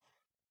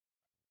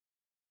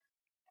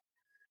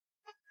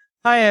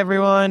Hi,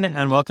 everyone,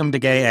 and welcome to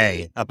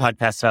Gay A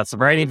podcast about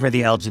sobriety for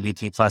the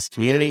LGBT plus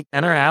community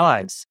and our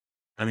allies.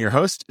 I'm your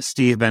host,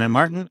 Steve Bennett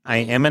Martin. I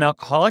am an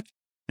alcoholic,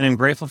 and I'm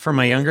grateful for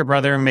my younger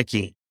brother,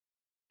 Mickey.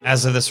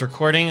 As of this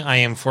recording, I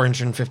am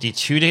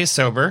 452 days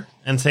sober,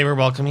 and today we're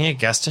welcoming a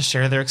guest to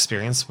share their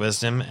experience,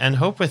 wisdom, and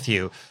hope with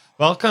you.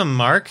 Welcome,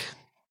 Mark.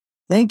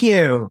 Thank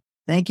you.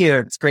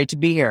 It's great to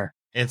be here.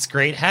 It's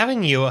great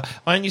having you.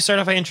 Why don't you start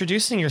off by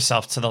introducing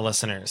yourself to the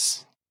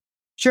listeners?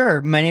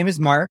 Sure. My name is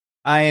Mark.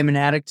 I am an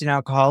addict and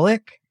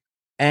alcoholic,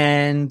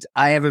 and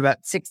I have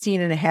about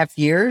 16 and a half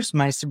years.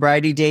 My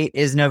sobriety date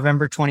is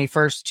November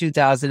 21st,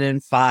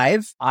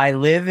 2005. I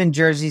live in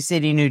Jersey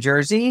City, New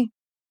Jersey,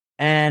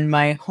 and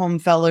my home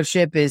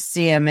fellowship is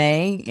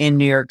CMA in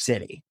New York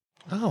City.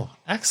 Oh,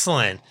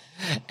 excellent.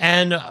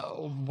 And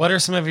what are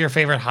some of your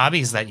favorite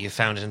hobbies that you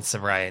found in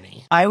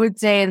sobriety? I would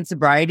say in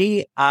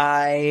sobriety,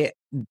 I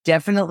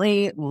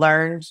definitely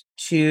learned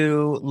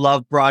to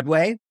love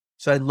Broadway.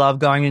 So I love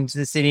going into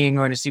the city and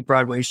going to see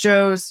Broadway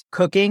shows,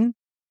 cooking.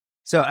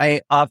 So I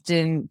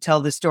often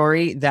tell the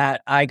story that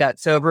I got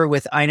sober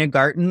with Ina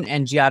Garten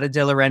and Giada De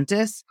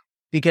Laurentiis,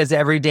 because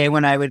every day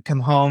when I would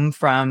come home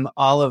from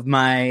all of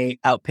my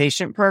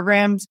outpatient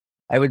programs,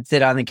 I would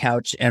sit on the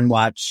couch and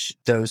watch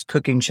those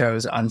cooking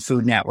shows on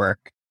Food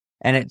Network.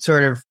 And it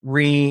sort of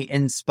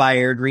reinvigorated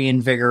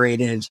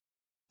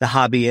the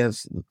hobby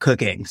of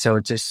cooking. So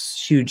it's a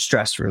huge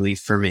stress relief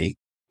for me.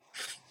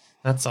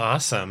 That's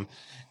awesome.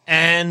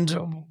 And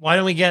why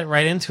don't we get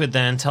right into it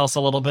then? Tell us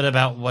a little bit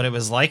about what it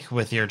was like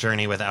with your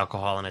journey with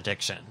alcohol and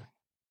addiction.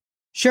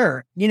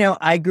 Sure.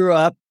 I grew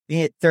up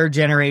third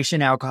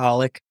generation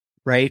alcoholic,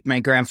 right? My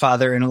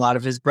grandfather and a lot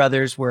of his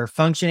brothers were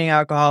functioning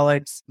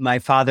alcoholics. My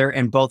father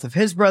and both of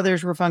his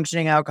brothers were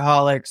functioning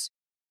alcoholics.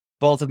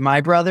 Both of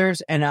my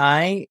brothers and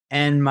I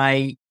and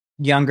my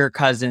younger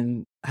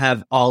cousin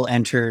have all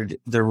entered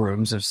the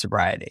rooms of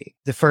sobriety.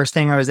 The first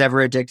thing I was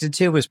ever addicted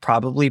to was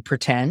probably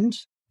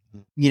pretend.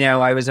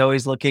 I was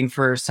always looking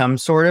for some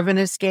sort of an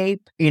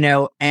escape,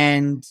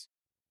 and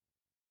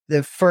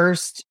the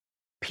first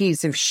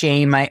piece of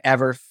shame I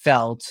ever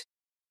felt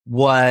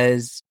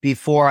was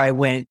before I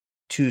went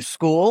to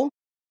school.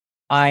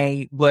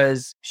 I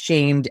was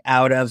shamed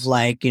out of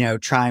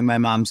trying my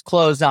mom's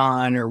clothes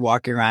on or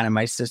walking around in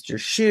my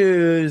sister's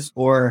shoes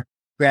or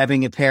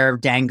grabbing a pair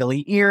of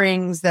dangly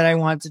earrings that I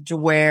wanted to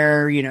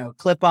wear,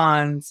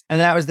 clip-ons.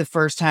 And that was the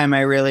first time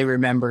I really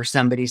remember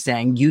somebody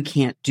saying, you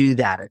can't do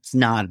that. It's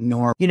not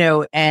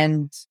normal,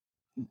 and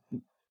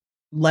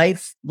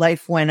life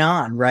went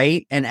on,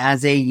 right? And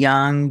as a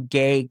young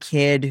gay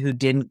kid who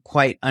didn't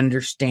quite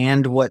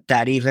understand what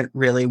that even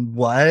really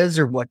was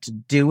or what to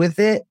do with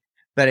it,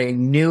 but I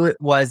knew it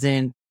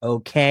wasn't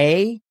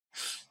okay,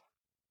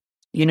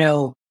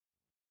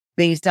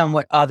 based on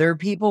what other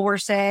people were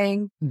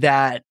saying,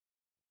 that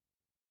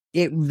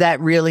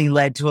really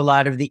led to a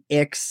lot of the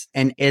icks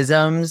and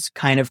isms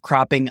kind of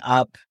cropping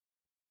up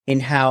in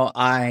how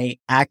I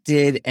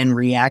acted and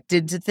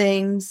reacted to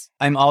things.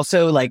 I'm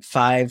also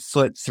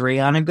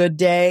 5'3" on a good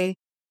day.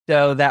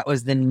 So that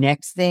was the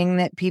next thing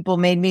that people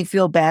made me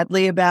feel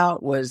badly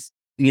about was,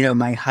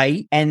 my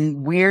height.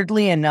 And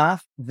weirdly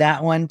enough,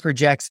 that one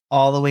projects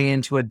all the way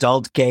into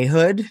adult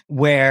gayhood,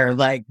 where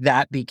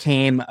that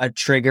became a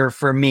trigger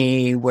for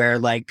me, where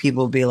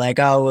people be like,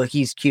 oh, well,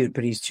 he's cute,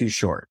 but he's too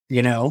short,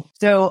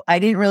 So I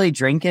didn't really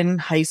drink in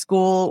high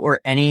school or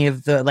any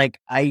of the,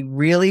 I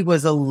really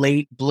was a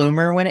late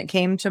bloomer when it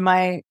came to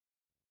my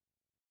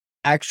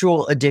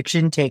actual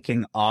addiction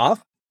taking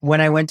off. When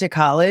I went to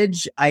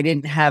college, I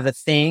didn't have a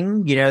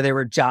thing. There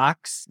were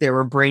jocks, there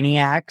were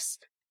brainiacs.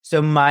 So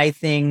my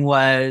thing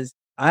was,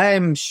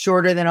 I'm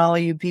shorter than all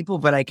of you people,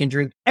 but I can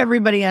drink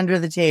everybody under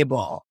the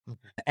table.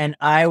 And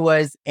I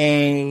was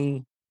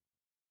a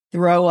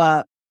throw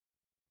up,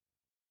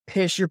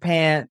 piss your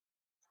pants,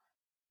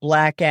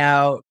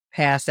 blackout,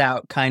 pass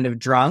out kind of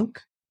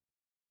drunk.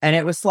 And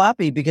it was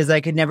sloppy because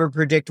I could never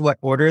predict what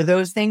order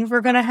those things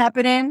were going to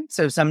happen in.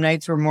 So some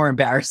nights were more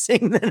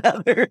embarrassing than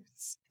others,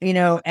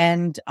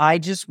 and I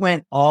just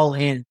went all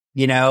in,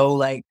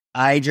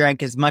 I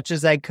drank as much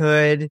as I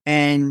could.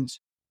 And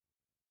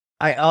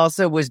I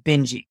also was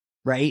binging,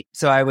 right?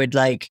 So I would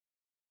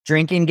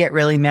drink and get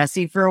really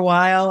messy for a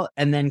while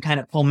and then kind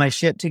of pull my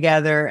shit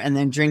together, and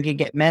then drink and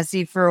get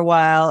messy for a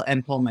while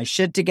and pull my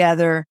shit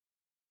together.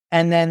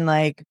 And then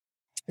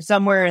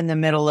somewhere in the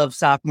middle of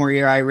sophomore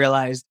year, I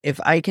realized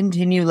if I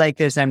continue like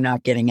this, I'm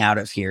not getting out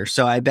of here.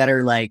 So I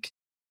better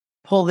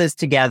pull this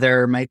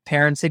together. My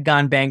parents had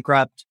gone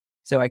bankrupt,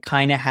 so I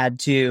kind of had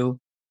to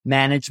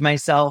manage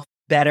myself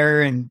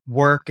better and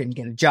work and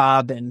get a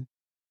job and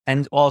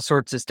all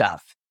sorts of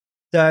stuff.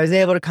 So I was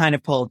able to kind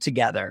of pull it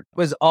together. It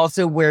was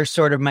also where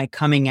sort of my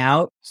coming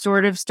out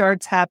sort of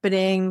starts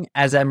happening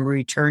as I'm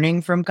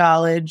returning from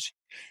college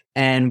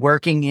and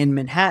working in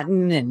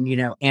Manhattan and,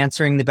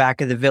 answering the back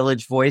of the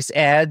Village Voice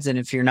ads. And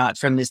if you're not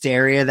from this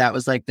area, that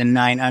was the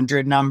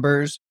 900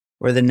 numbers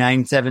or the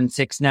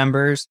 976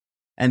 numbers,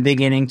 and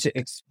beginning to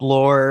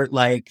explore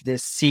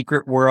this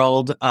secret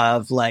world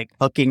of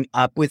hooking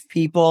up with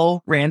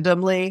people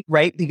randomly,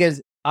 right?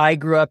 Because I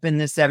grew up in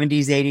the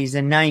 70s, 80s,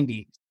 and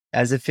 90s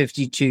as a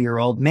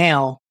 52-year-old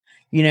male.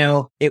 You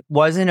know, it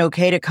wasn't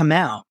okay to come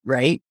out,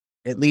 right?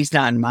 At least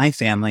not in my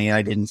family.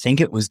 I didn't think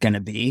it was going to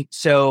be.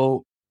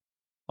 So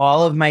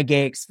all of my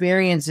gay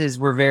experiences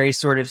were very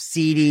sort of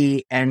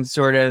seedy and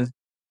sort of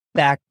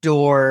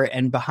backdoor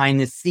and behind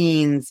the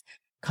scenes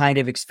kind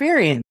of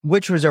experience,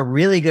 which was a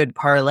really good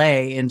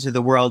parlay into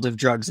the world of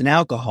drugs and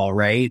alcohol,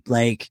 right?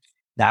 Like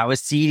that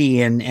was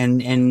seedy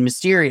and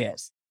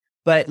mysterious.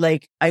 But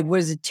like I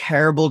was a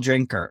terrible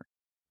drinker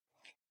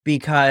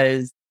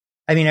because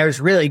I mean, I was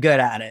really good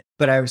at it,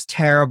 but I was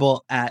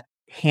terrible at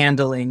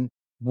handling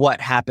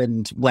what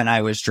happened when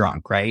I was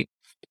drunk, right?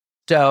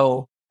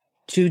 So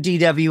 2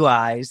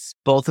 DWIs,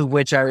 both of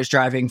which I was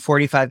driving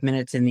 45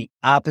 minutes in the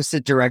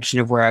opposite direction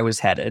of where I was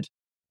headed.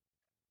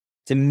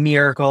 It's a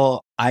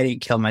miracle I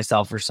didn't kill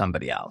myself or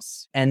somebody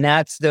else. And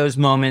that's those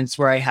moments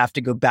where I have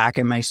to go back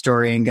in my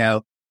story and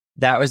go,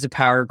 that was a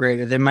power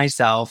greater than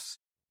myself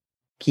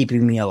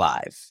keeping me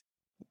alive.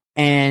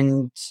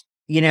 And,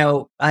 you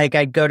know, like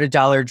I'd go to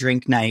Dollar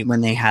Drink Night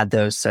when they had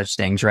those such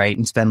things, right?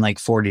 And spend like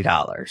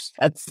 $40.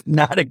 That's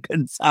not a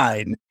good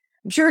sign.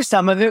 I'm sure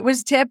some of it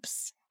was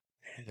tips,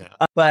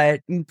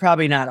 but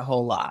probably not a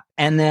whole lot.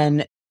 And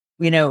then,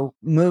 you know,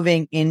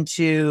 moving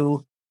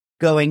into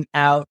going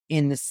out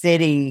in the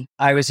city,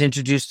 I was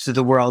introduced to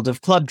the world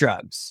of club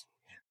drugs,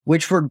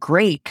 which were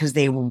great because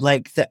they were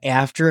like the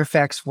after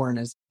effects weren't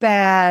as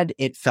bad.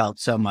 It felt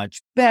so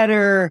much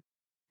better,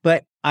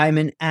 but I'm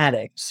an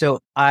addict. So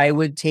I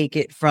would take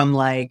it from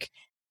like,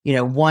 you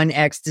know, one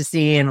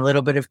ecstasy and a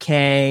little bit of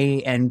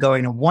K and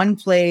going to one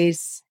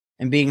place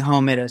and being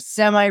home at a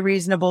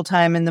semi-reasonable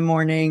time in the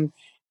morning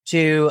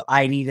to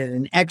I needed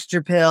an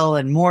extra pill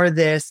and more of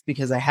this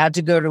because I had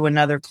to go to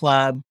another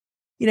club,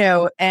 you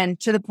know, and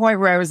to the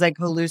point where I was like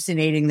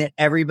hallucinating that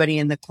everybody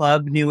in the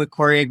club knew a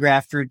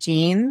choreographed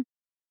routine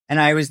and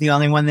I was the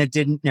only one that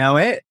didn't know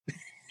it.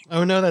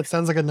 Oh no, that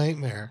sounds like a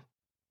nightmare.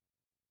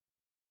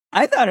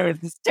 I thought it was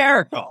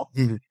hysterical,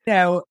 you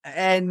know,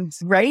 and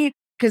right.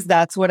 Because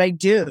that's what I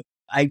do.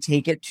 I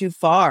take it too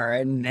far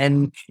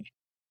and,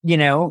 you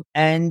know,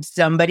 and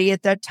somebody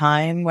at that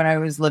time when I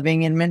was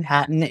living in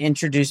Manhattan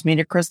introduced me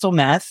to crystal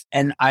meth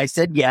and I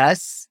said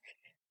yes.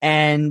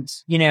 And,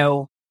 you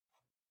know,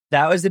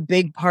 that was a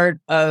big part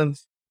of,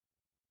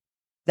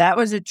 that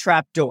was a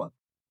trap door.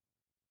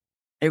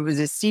 It was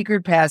a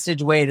secret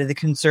passageway to the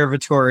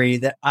conservatory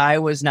that I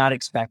was not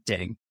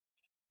expecting.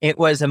 It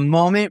was a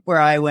moment where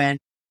I went,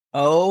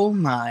 oh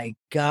my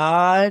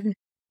God,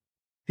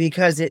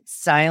 because it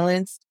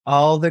silenced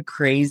all the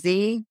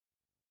crazy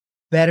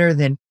better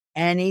than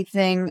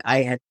anything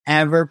I had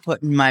ever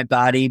put in my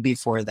body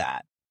before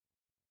that.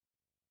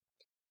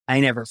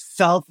 I never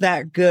felt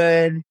that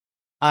good.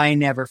 I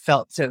never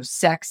felt so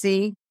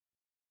sexy,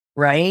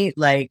 right?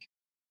 Like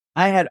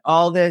I had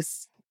all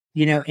this,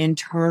 you know,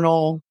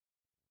 internal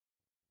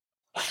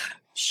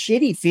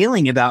shitty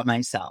feeling about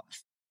myself,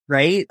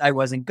 right? I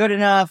wasn't good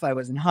enough. I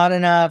wasn't hot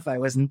enough. I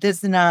wasn't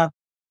this enough.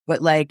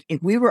 But like,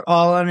 if we were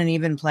all on an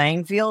even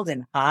playing field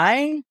and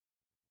high,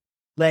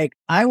 like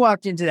I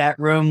walked into that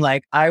room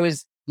like I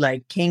was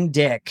like King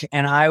Dick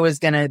and I was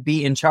going to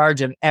be in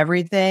charge of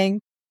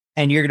everything.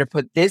 And you're going to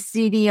put this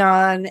CD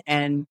on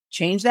and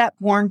change that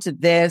porn to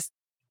this.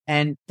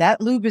 And that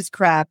lube is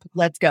crap.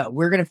 Let's go.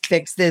 We're going to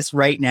fix this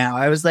right now.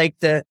 I was like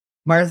the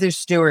Martha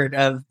Stewart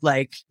of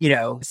like, you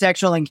know,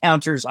 sexual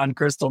encounters on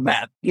crystal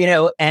meth, you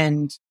know,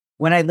 and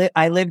when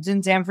I lived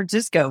in San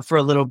Francisco for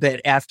a little bit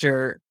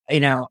after,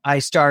 you know, I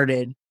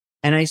started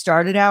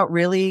out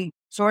really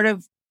sort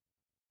of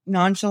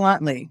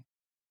nonchalantly,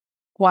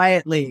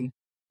 quietly,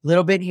 a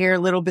little bit here, a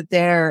little bit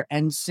there.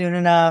 And soon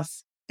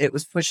enough, it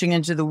was pushing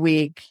into the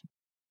week.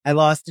 I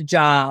lost a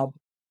job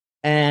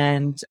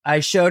and I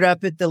showed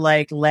up at the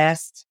like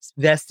last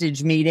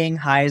vestige meeting,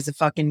 high as a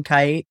fucking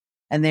kite.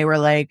 And they were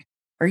like,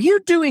 are you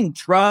doing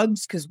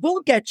drugs? Because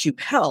we'll get you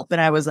help.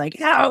 And I was like,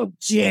 how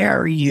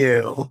dare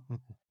you?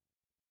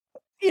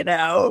 You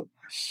know,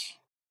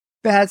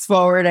 fast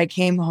forward, I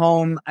came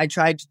home. I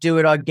tried to do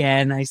it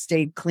again. I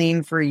stayed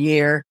clean for a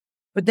year.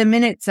 But the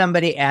minute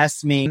somebody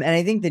asked me, and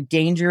I think the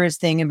dangerous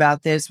thing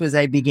about this was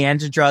I began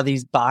to draw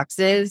these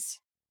boxes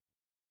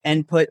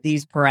and put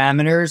these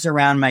parameters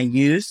around my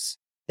use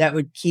that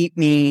would keep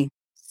me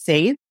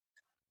safe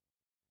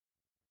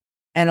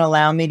and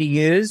allow me to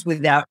use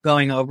without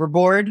going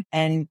overboard.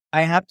 And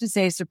I have to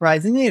say,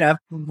 surprisingly enough,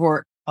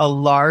 for a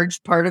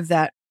large part of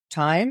that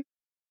time,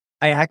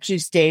 I actually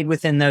stayed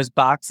within those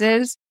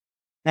boxes.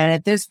 And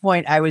at this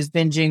point, I was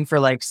binging for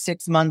like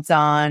 6 months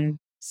on,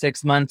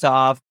 6 months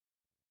off,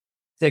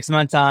 6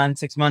 months on,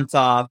 6 months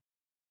off.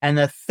 And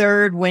the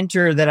third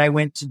winter that I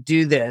went to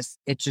do this,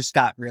 it just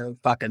got really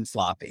fucking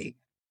sloppy.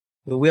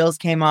 The wheels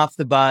came off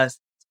the bus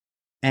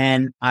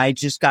and I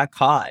just got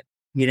caught,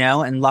 you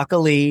know, and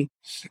luckily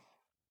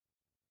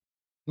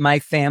my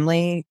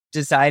family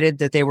decided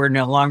that they were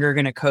no longer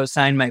going to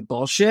co-sign my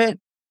bullshit.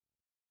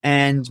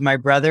 And my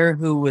brother,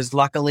 who was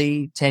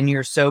luckily 10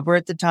 years sober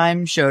at the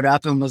time, showed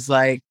up and was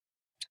like,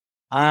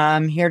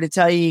 I'm here to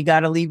tell you, you got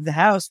to leave the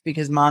house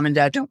because mom and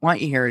dad don't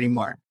want you here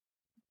anymore.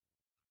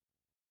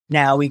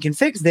 Now we can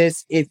fix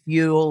this if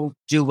you'll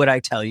do what I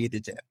tell you to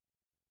do.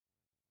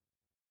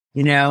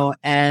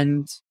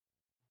 And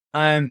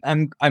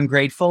I'm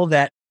grateful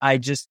that I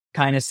just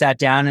kind of sat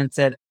down and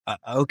said,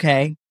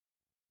 okay.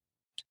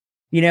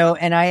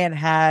 And I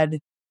had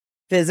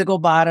physical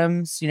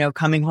bottoms,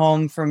 coming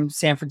home from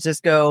San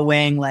Francisco,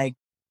 weighing like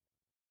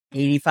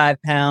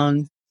 85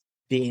 pounds,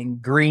 being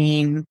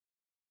green.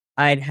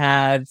 I'd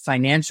had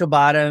financial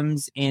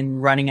bottoms in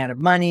running out of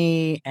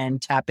money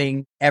and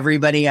tapping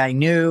everybody I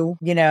knew.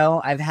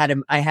 I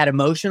had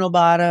emotional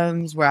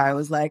bottoms where I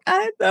was like,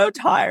 I'm so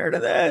tired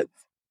of this.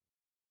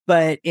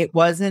 But it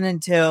wasn't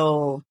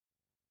until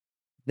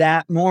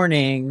that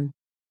morning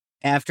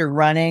after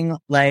running,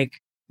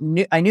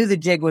 I knew the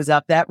jig was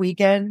up that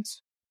weekend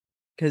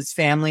because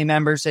family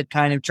members had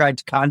kind of tried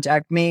to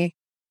contact me.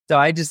 So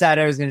I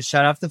decided I was going to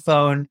shut off the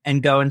phone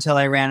and go until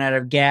I ran out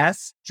of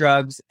gas,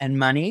 drugs, and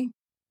money.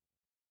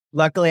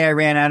 Luckily, I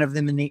ran out of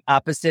them in the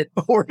opposite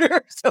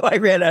order. So I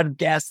ran out of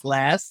gas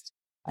last.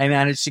 I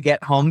managed to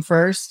get home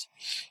first.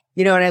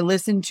 And I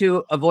listened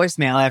to a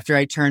voicemail after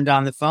I turned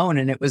on the phone,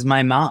 and it was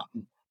my mom.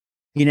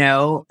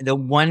 The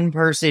one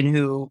person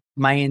who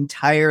my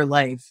entire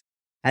life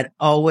had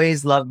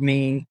always loved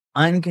me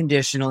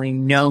unconditionally,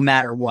 no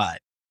matter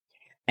what.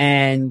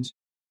 And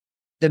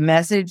the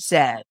message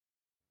said,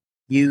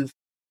 you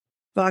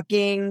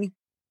dirty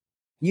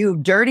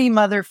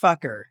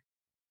motherfucker.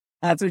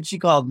 That's what she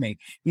called me.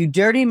 You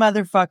dirty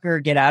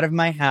motherfucker, get out of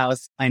my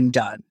house. I'm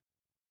done.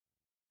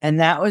 And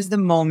that was the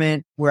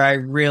moment where I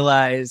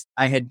realized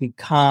I had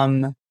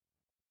become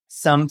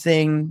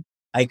something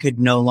I could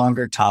no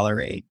longer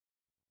tolerate.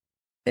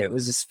 It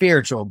was a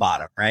spiritual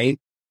bottom, right?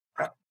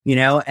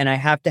 And I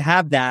have to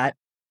have that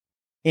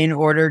in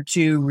order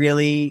to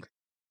really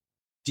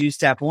do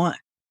step one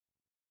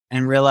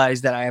and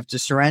realize that I have to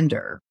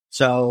surrender.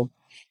 So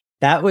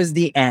that was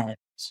the end,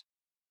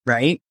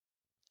 right?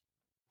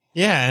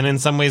 Yeah. And in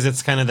some ways,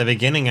 it's kind of the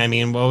beginning. I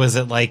mean, what was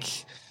it like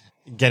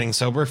getting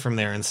sober from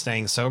there and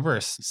staying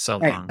sober so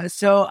long? Right.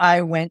 So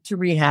I went to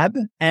rehab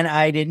and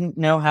I didn't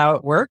know how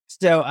it worked.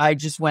 So I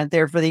just went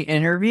there for the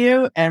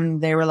interview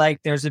and they were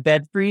like, there's a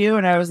bed for you.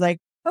 And I was like,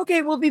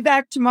 okay, we'll be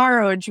back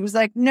tomorrow. And she was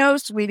like, no,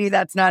 sweetie,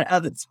 that's not how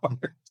this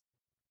works.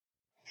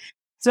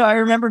 So I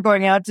remember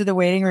going out to the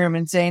waiting room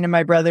and saying to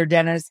my brother,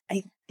 Dennis,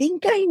 I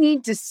think I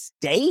need to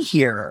stay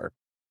here.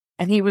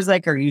 And he was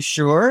like, are you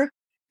sure?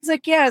 He's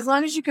like, yeah, as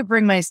long as you could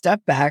bring my stuff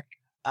back,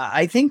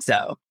 I think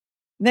so.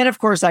 And then, of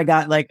course, I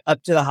got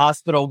up to the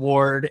hospital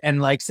ward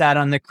and sat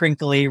on the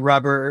crinkly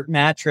rubber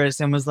mattress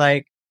and was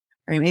like,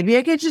 all right, maybe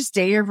I could just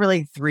stay here for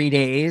 3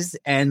 days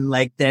and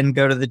then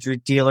go to the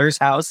dealer's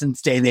house and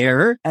stay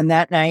there. And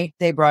that night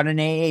they brought an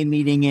AA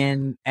meeting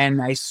in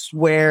and I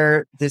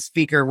swear the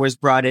speaker was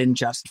brought in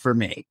just for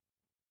me.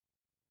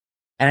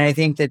 And I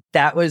think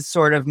that was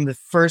sort of the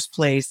first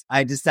place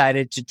I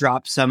decided to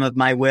drop some of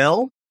my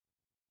will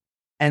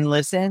and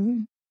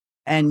listen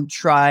and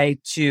try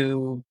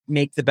to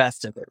make the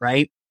best of it,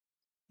 right?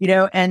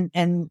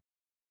 And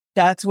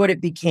that's what it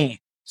became.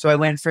 So I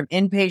went from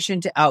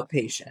inpatient to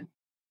outpatient.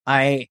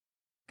 I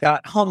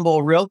got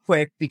humble real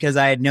quick because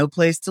I had no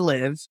place to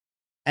live.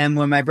 And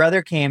when my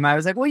brother came, I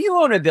was like, well, you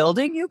own a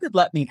building. You could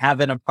let me have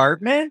an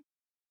apartment.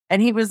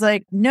 And he was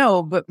like,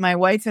 no, but my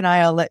wife and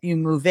I'll let you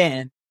move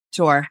in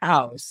to our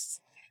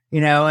house,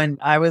 and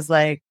I was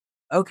like,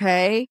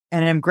 okay.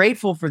 And I'm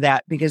grateful for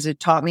that because it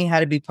taught me how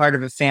to be part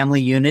of a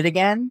family unit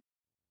again,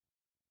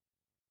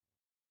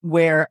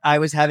 where I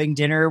was having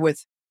dinner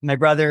with my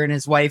brother and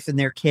his wife and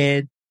their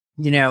kid.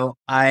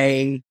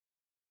 I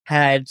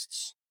had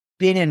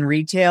been in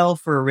retail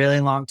for a really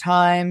long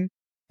time.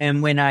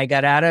 And when I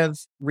got out of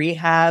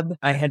rehab,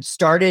 I had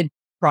started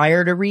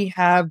prior to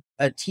rehab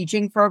a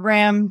teaching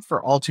program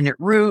for alternate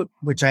route,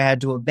 which I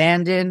had to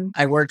abandon.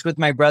 I worked with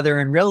my brother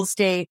in real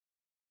estate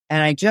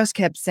and I just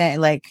kept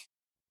saying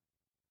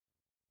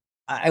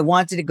I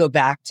wanted to go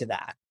back to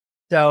that.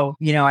 So,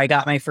 I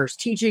got my first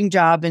teaching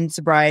job in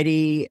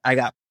sobriety. I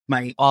got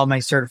all my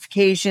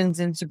certifications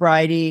in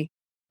sobriety.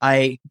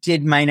 I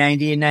did my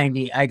 90 and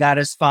 90. I got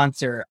a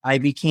sponsor. I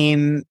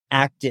became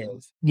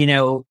active,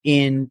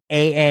 in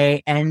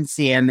AA and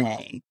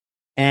CMA.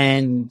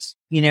 And,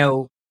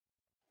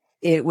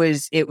 it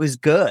was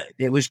good.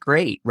 It was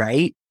great,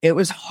 right? It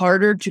was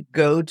harder to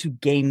go to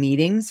gay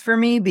meetings for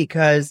me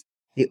because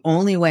the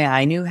only way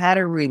I knew how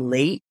to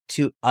relate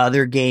to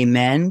other gay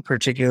men,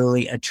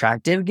 particularly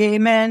attractive gay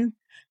men,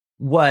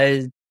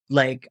 was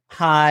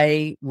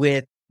high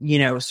with,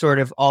 sort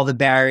of all the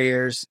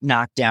barriers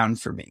knocked down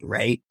for me,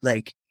 right?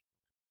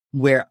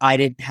 Where I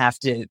didn't have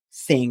to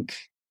think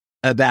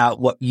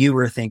about what you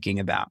were thinking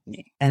about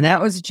me. And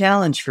that was a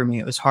challenge for me.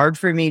 It was hard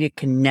for me to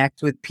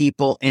connect with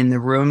people in the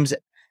rooms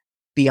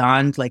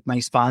beyond my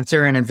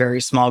sponsor and a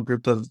very small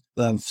group of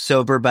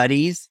sober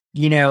buddies,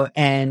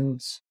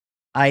 and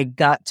I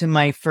got to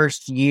my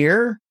first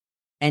year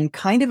and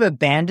kind of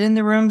abandoned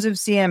the rooms of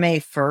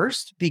CMA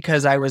first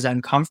because I was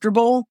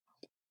uncomfortable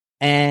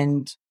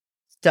and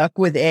stuck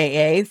with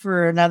AA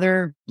for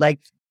another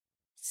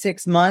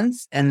 6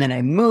 months, and then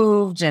I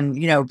moved and,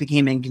 it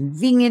became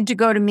inconvenient to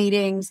go to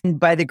meetings. And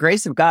by the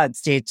grace of God,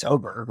 stayed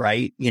sober,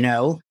 right?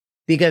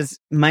 Because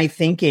my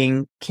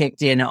thinking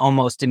kicked in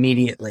almost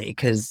immediately,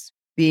 because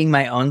being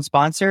my own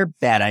sponsor,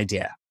 bad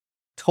idea.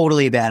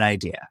 Totally bad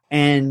idea.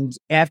 And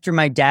after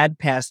my dad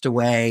passed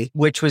away,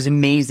 which was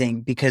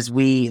amazing because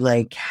we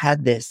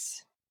had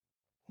this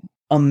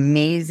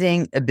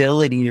amazing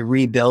ability to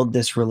rebuild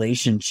this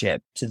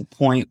relationship to the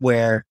point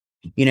where,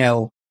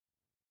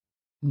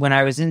 when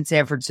I was in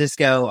San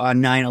Francisco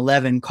on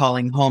 9/11,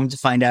 calling home to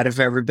find out if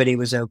everybody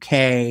was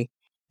okay,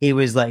 he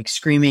was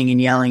screaming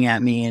and yelling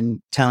at me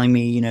and telling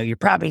me, you're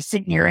probably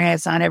sitting your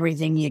ass on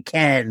everything you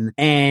can.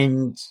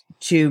 And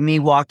to me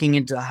walking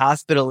into the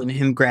hospital and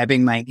him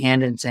grabbing my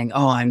hand and saying,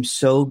 "Oh, I'm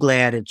so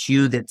glad it's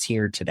you that's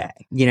here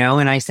today."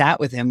 And I sat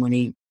with him when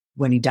he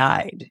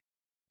died,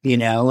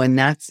 and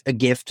that's a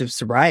gift of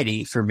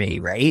sobriety for me,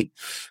 right?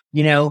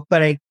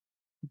 But I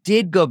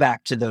did go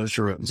back to those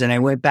rooms and I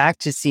went back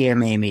to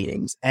CMA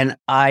meetings, and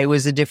I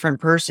was a different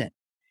person.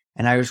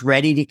 And I was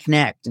ready to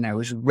connect, and I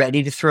was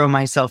ready to throw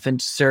myself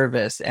into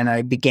service. And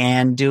I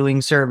began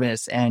doing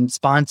service and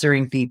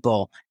sponsoring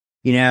people,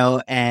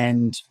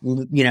 and,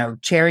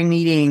 chairing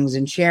meetings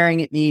and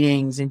sharing at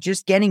meetings and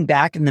just getting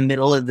back in the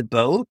middle of the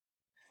boat,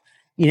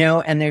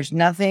 and there's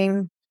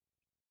nothing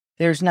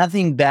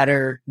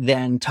better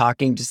than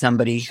talking to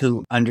somebody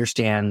who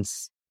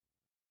understands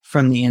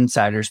from the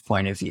insider's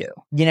point of view,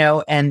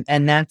 and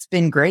that's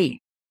been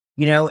great,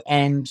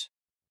 and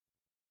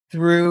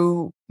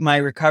through my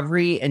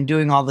recovery and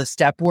doing all the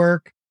step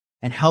work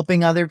and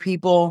helping other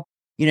people,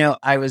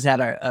 I was at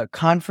a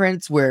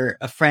conference where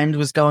a friend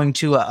was going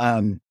to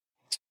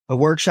a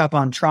workshop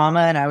on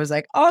trauma, and I was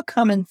like, "I'll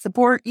come and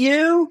support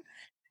you."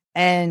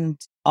 And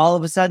all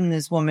of a sudden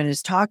this woman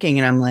is talking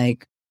and I'm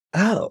like,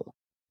 "Oh,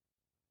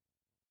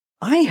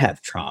 I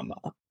have trauma."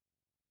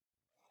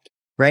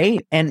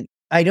 Right. And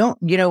I don't,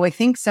 I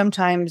think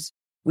sometimes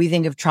we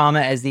think of trauma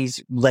as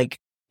these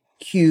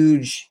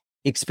huge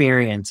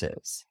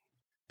experiences.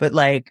 But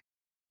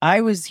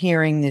I was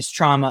hearing this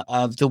trauma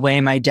of the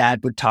way my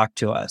dad would talk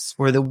to us,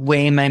 or the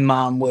way my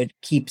mom would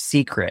keep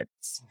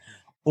secrets,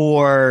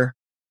 or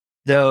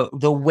the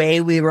way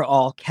we were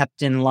all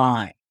kept in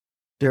line.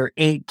 There are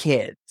 8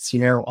 kids,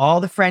 all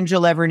the friends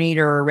you'll ever need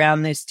are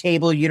around this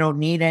table. You don't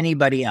need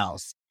anybody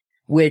else,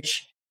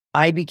 which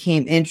I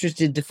became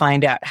interested to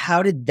find out,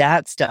 how did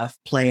that stuff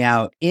play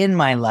out in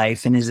my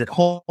life? And is it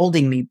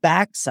holding me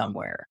back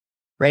somewhere?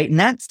 Right. And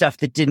that stuff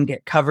that didn't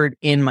get covered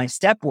in my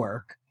step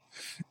work.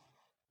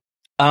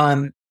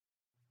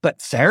 But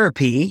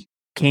therapy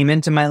came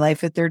into my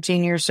life at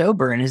 13 years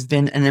sober and has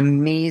been an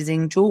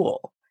amazing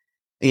tool,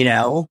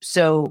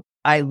 So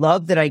I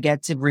love that I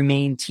get to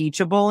remain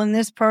teachable in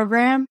this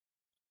program,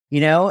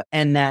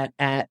 and that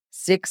at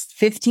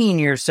 15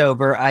 years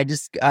sober, I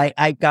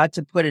got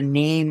to put a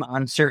name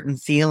on certain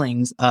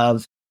feelings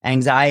of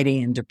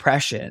anxiety and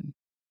depression,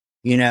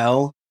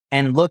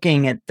 and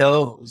looking at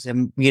those,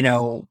 and,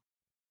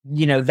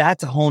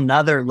 that's a whole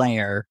nother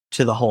layer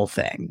to the whole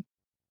thing.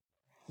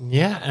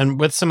 Yeah. And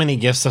with so many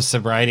gifts of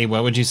sobriety,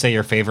 what would you say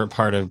your favorite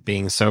part of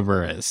being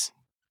sober is?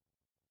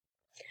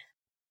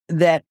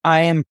 That I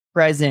am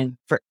present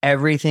for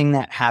everything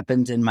that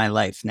happens in my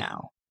life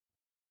now.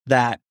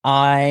 That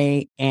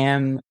I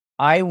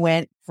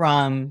went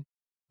from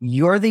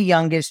 "you're the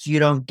youngest, you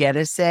don't get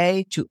a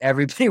say" to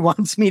everybody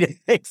wants me to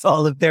fix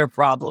all of their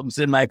problems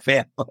in my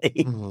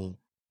family.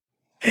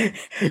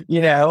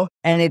 Mm-hmm.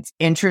 And it's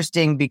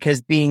interesting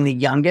because being the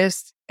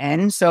youngest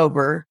and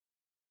sober,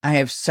 I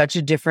have such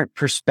a different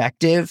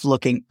perspective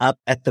looking up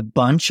at the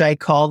bunch, I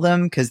call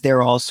them, because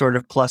they're all sort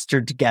of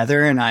clustered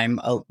together and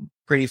I'm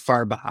pretty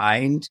far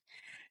behind.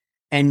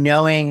 And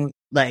knowing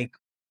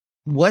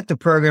what the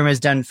program has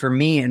done for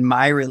me in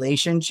my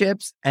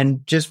relationships,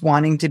 and just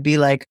wanting to be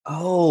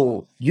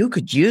 "Oh, you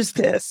could use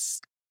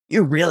this.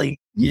 You really,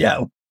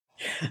 you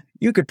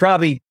could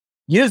probably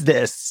use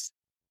this."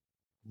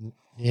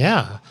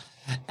 Yeah.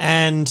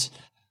 And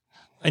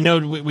I know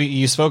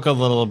you spoke a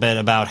little bit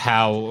about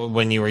how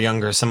when you were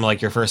younger, some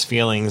of your first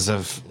feelings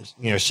of,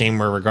 shame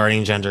were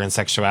regarding gender and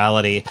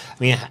sexuality. I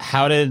mean,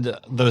 how did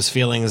those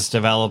feelings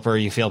develop, or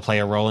you feel play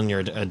a role in your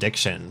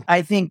addiction?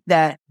 I think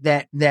that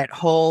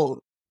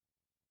whole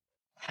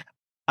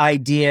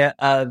idea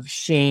of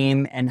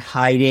shame and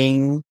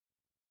hiding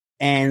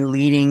and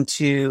leading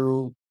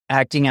to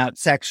acting out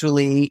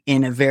sexually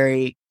in a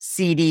very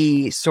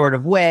seedy sort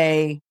of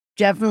way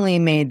definitely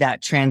made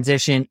that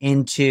transition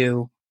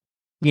into,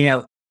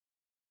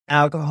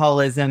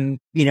 alcoholism,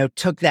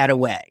 took that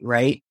away,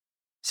 right?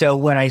 So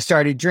when I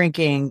started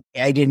drinking,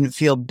 I didn't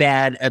feel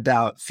bad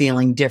about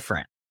feeling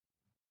different.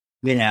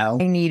 I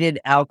needed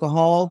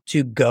alcohol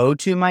to go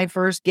to my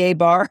first gay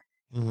bar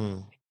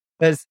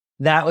because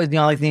that was the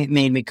only thing that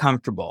made me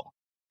comfortable.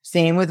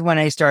 Same with when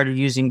I started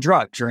using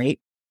drugs, right?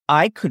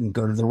 I couldn't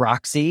go to the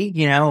Roxy,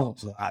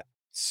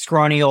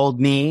 scrawny old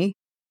me,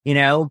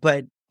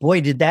 but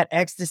boy, did that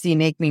ecstasy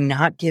make me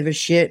not give a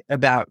shit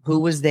about who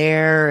was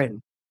there and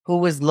who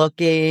was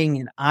looking.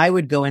 And I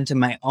would go into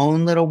my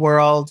own little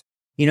world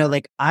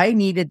Like I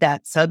needed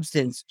that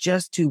substance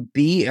just to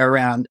be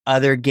around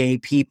other gay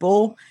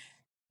people.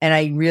 And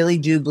I really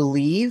do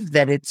believe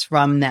that it's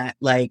from that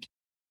like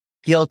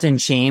guilt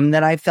and shame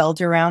that I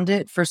felt around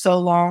it for so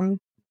long.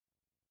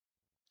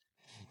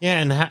 Yeah,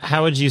 and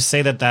how would you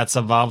say that that's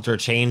evolved or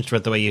changed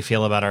with the way you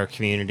feel about our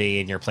community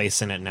and your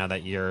place in it now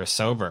that you're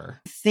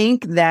sober? I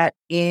think that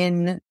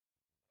in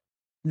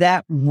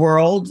that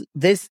world,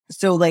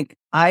 like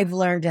I've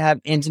learned to have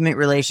intimate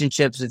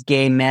relationships with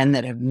gay men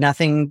that have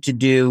nothing to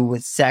do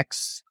with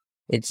sex.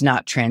 It's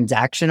not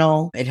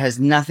transactional. It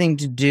has nothing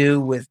to do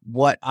with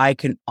what I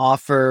can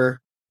offer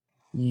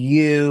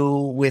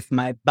you with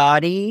my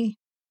body.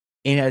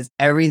 It has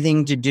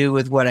everything to do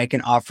with what I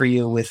can offer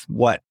you with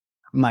what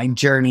my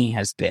journey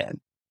has been.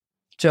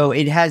 So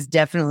it has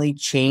definitely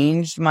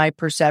changed my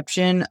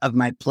perception of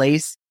my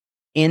place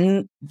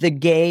in the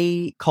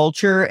gay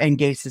culture and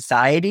gay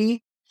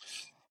society,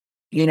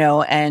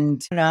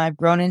 and I've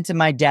grown into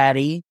my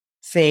daddy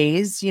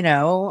phase,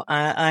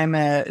 I'm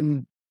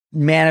a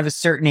man of a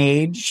certain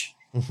age,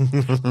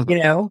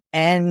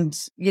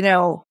 and,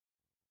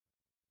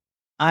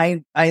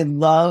 I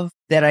love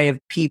that I have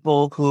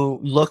people who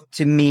look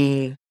to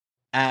me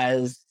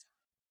as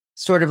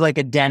sort of like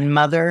a den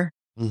mother,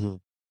 so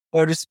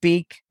to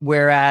speak.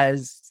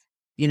 Whereas,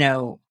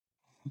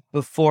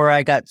 before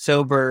I got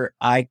sober,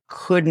 I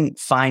couldn't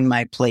find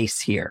my place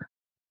here.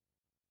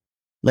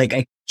 Like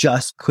I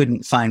just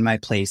couldn't find my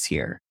place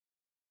here.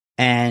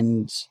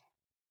 And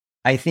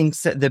I think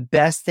the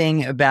best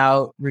thing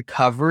about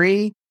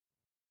recovery,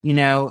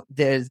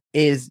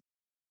 is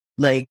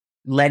like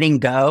letting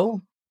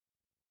go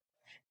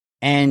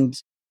and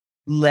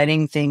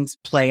letting things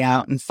play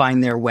out and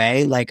find their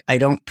way. Like I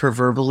don't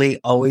proverbially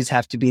always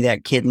have to be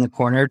that kid in the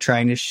corner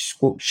trying to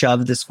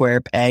shove the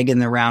square peg in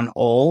the round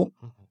hole.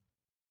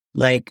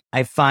 Like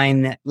I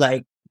find that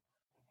like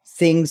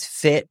things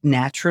fit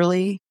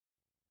naturally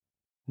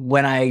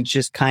when I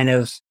just kind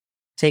of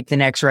take the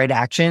next right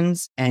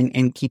actions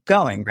and keep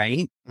going.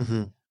 Right.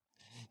 Mm-hmm.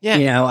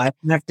 Yeah. I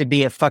don't have to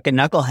be a fucking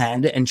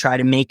knucklehead and try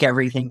to make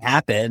everything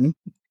happen.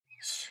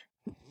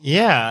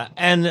 Yeah.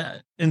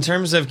 And in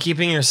terms of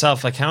keeping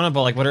yourself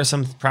accountable, like what are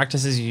some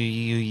practices you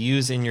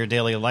use in your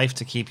daily life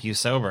to keep you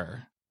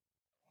sober?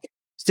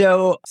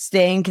 So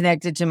staying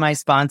connected to my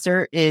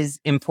sponsor is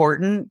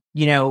important.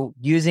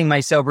 Using my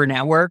sober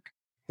network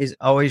is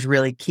always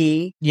really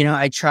key.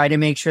 I try to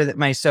make sure that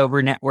my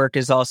sober network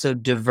is also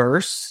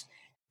diverse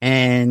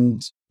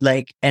and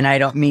I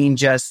don't mean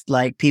just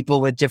like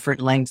people with different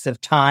lengths of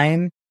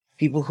time,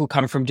 people who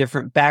come from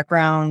different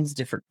backgrounds,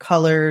 different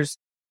colors,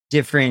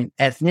 different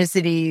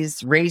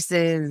ethnicities,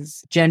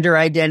 races, gender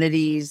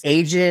identities,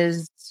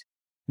 ages,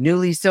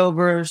 newly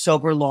sober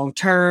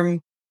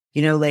long-term.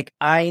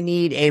 I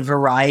need a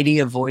variety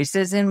of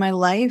voices in my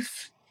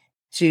life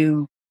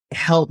to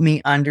help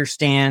me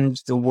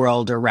understand the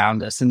world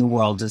around us and the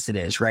world as it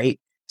is, right?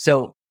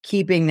 So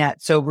keeping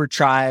that sober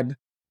tribe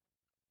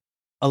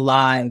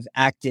alive,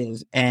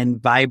 active, and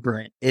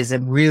vibrant is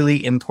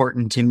really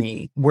important to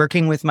me.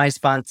 Working with my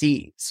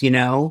sponsees,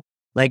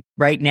 like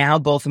right now,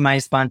 both of my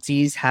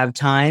sponsees have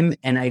time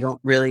and I don't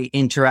really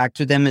interact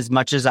with them as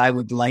much as I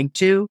would like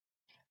to.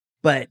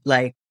 But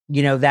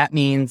that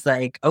means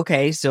like,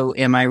 okay, so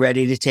am I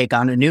ready to take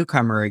on a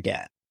newcomer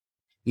again?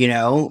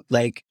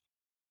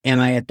 Am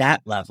I at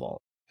that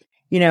level?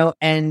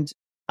 And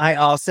I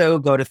also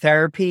go to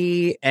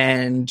therapy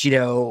and,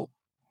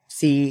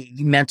 see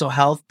mental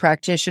health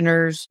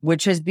practitioners,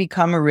 which has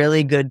become a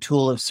really good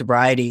tool of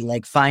sobriety,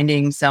 like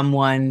finding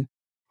someone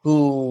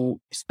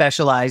who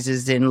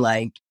specializes in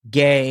like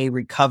gay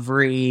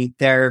recovery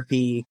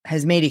therapy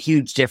has made a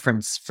huge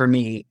difference for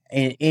me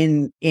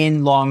in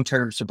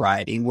long-term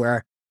sobriety,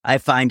 where I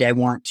find I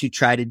want to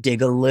try to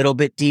dig a little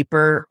bit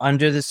deeper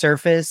under the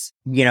surface,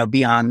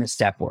 beyond the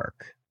step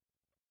work.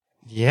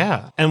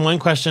 Yeah. And one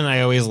question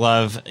I always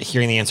love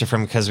hearing the answer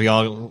from, because we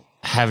all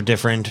have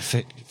different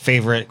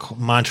favorite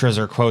mantras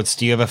or quotes.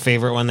 Do you have a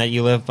favorite one that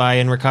you live by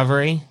in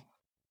recovery?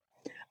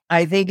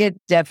 I think it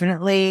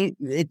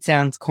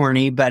sounds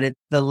corny, but it's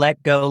the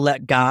let go,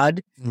 let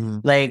God. Mm-hmm.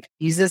 Like,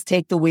 Jesus,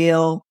 take the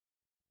wheel.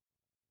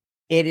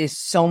 It is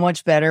so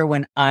much better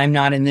when I'm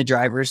not in the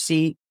driver's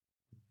seat.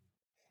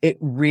 It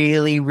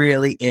really,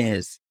 really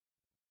is.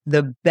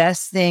 The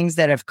best things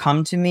that have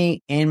come to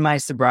me in my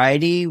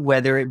sobriety,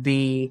 whether it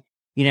be,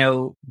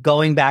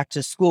 going back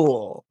to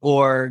school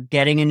or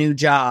getting a new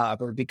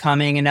job or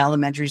becoming an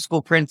elementary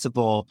school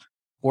principal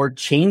or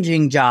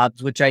changing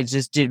jobs, which I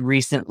just did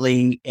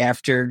recently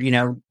after,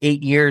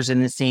 8 years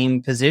in the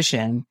same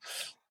position,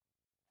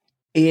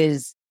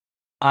 is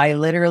I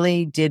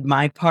literally did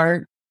my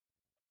part,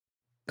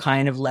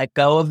 kind of let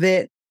go of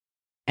it.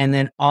 And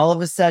then all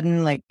of a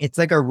sudden, like, it's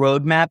like a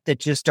roadmap that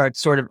just starts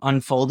sort of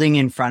unfolding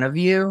in front of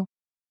you.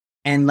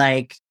 And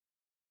like,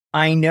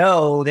 I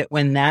know that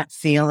when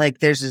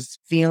there's this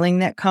feeling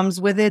that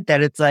comes with it,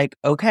 that it's like,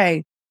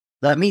 okay,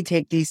 let me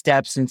take these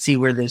steps and see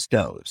where this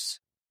goes.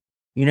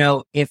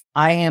 If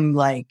I am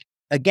like,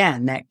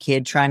 again, that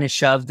kid trying to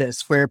shove the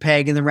square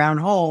peg in the round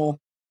hole,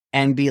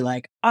 and be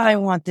like, I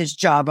want this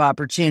job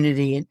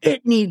opportunity and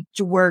it needs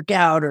to work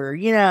out, or,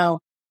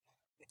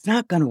 it's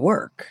not going to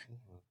work,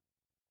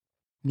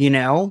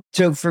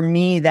 So for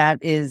me,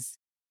 it's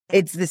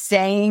the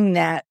saying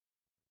that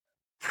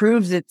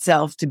proves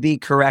itself to be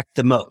correct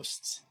the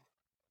most.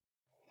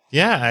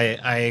 Yeah,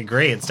 I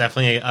agree. It's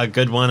definitely a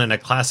good one and a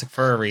classic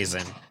for a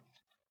reason.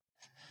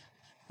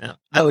 Now,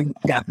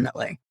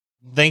 Definitely.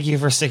 Thank you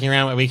for sticking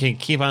around. We could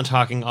keep on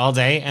talking all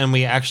day, and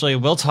we actually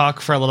will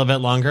talk for a little bit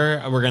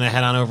longer. We're going to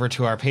head on over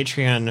to our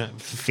Patreon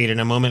feed in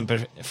a moment,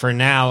 but for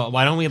now,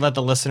 why don't we let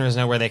the listeners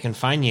know where they can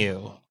find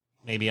you?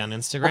 Maybe on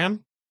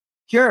Instagram?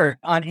 Sure.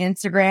 On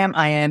Instagram,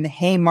 I am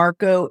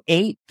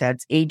HeyMarco8.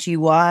 That's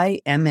HeyMarko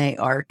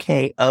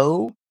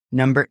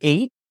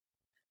 8.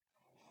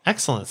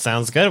 Excellent.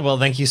 Sounds good. Well,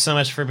 thank you so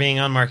much for being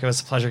on, Mark. It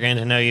was a pleasure getting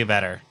to know you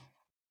better.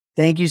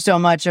 Thank you so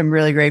much. I'm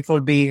really grateful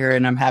to be here,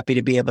 and I'm happy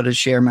to be able to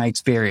share my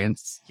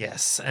experience.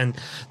 Yes. And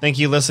thank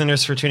you,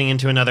 listeners, for tuning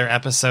into another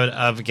episode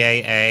of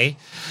Gay A.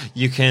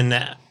 You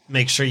can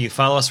make sure you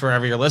follow us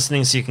wherever you're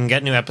listening so you can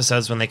get new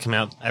episodes when they come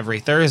out every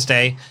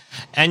Thursday.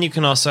 And you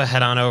can also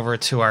head on over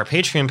to our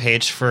Patreon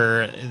page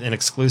for an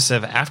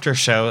exclusive after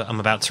show I'm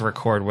about to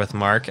record with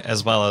Mark,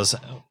 as well as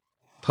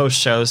post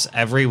shows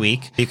every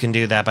week. You can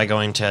do that by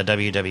going to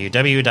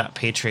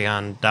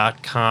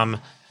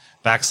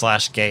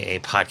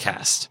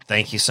www.patreon.com/GayAPodcast.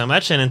 Thank you so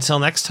much. And until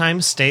next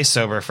time, stay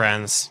sober,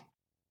 friends.